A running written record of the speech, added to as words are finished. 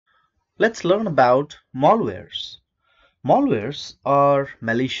Let's learn about malwares. Malwares are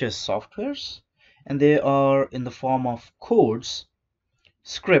malicious softwares and they are in the form of codes,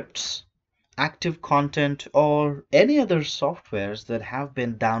 scripts, active content, or any other softwares that have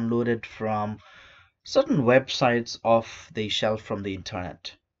been downloaded from certain websites off the shelf from the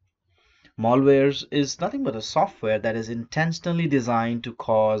internet. Malwares is nothing but a software that is intentionally designed to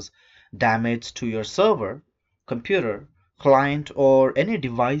cause damage to your server, computer, client, or any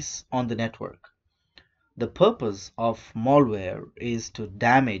device on the network. The purpose of malware is to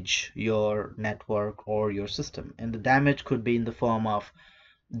damage your network or your system, and the damage could be in the form of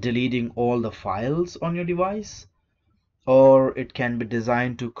deleting all the files on your device, or it can be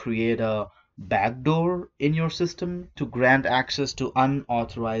designed to create a backdoor in your system to grant access to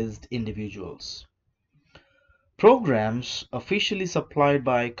unauthorized individuals. Programs officially supplied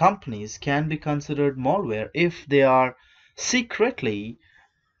by companies can be considered malware if they are secretly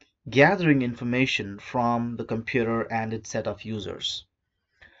gathering information from the computer and its set of users.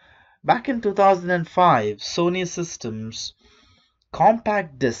 Back in 2005, Sony Systems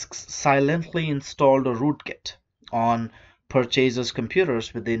compact discs silently installed a rootkit on purchasers'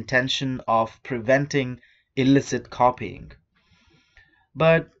 computers with the intention of preventing illicit copying.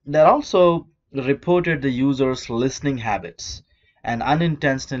 But that also reported the user's listening habits and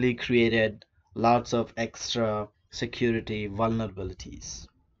unintentionally created lots of extra security vulnerabilities.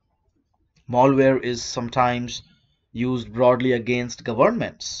 Malware is sometimes used broadly against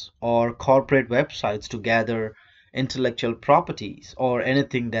governments or corporate websites to gather intellectual properties or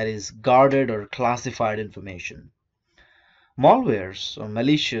anything that is guarded or classified information. Malwares or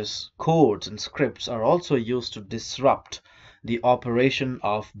malicious codes and scripts are also used to disrupt the operation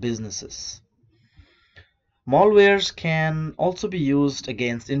of businesses. Malwares can also be used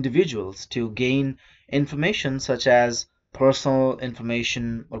against individuals to gain information such as personal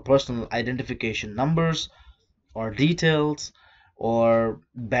information or personal identification numbers or details or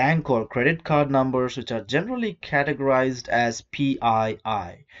bank or credit card numbers, which are generally categorized as PII.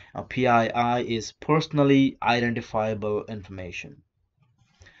 Now, PII is personally identifiable information.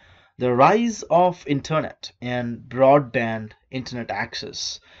 The rise of internet and broadband internet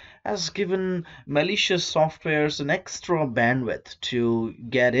access has given malicious softwares an extra bandwidth to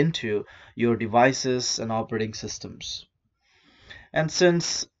get into your devices and operating systems. And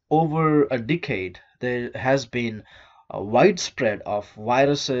since over a decade, there has been a widespread of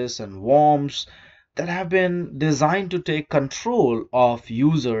viruses and worms that have been designed to take control of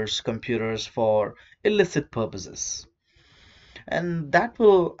users' computers for illicit purposes. And that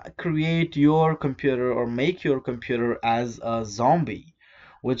will create your computer or make your computer as a zombie,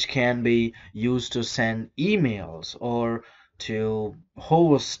 which can be used to send emails or to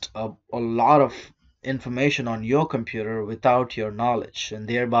host a lot of information on your computer without your knowledge, and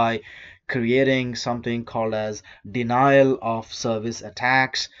thereby creating something called as denial of service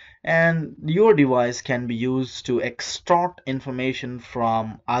attacks. And your device can be used to extort information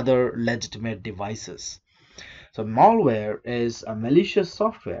from other legitimate devices. So malware is a malicious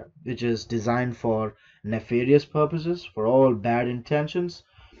software which is designed for nefarious purposes, for all bad intentions.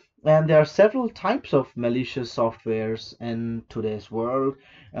 And there are several types of malicious softwares in today's world.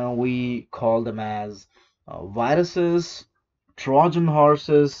 We call them as viruses, Trojan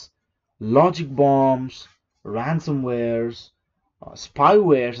horses, logic bombs, ransomwares,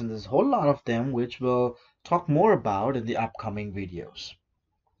 spywares, and there's a whole lot of them which we'll talk more about in the upcoming videos.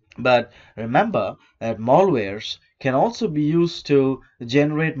 But remember that malwares can also be used to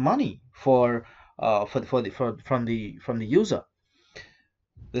generate money from the user.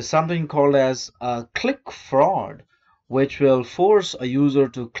 There's something called as a click fraud, which will force a user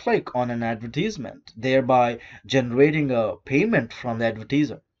to click on an advertisement, thereby generating a payment from the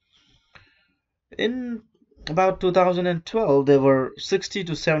advertiser. In about 2012, there were 60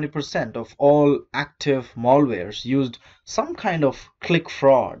 to 70% of all active malwares used some kind of click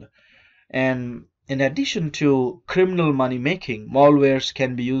fraud. And in addition to criminal money making, malwares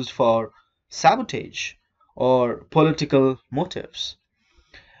can be used for sabotage or political motives.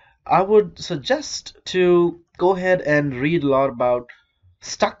 I would suggest to go ahead and read a lot about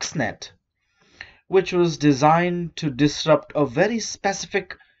Stuxnet, which was designed to disrupt a very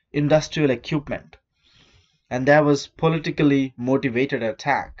specific industrial equipment. And that was politically motivated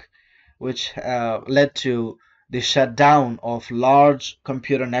attack, which led to the shutdown of large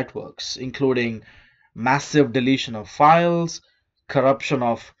computer networks, including massive deletion of files, corruption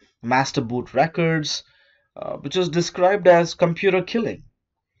of master boot records, which is described as computer killing.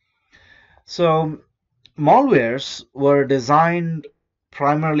 So, malwares were designed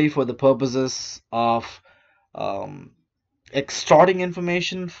primarily for the purposes of um, extorting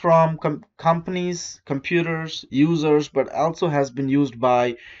information from companies, computers, users, but also has been used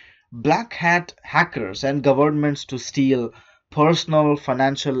by black hat hackers and governments to steal personal,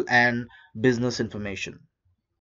 financial, and business information.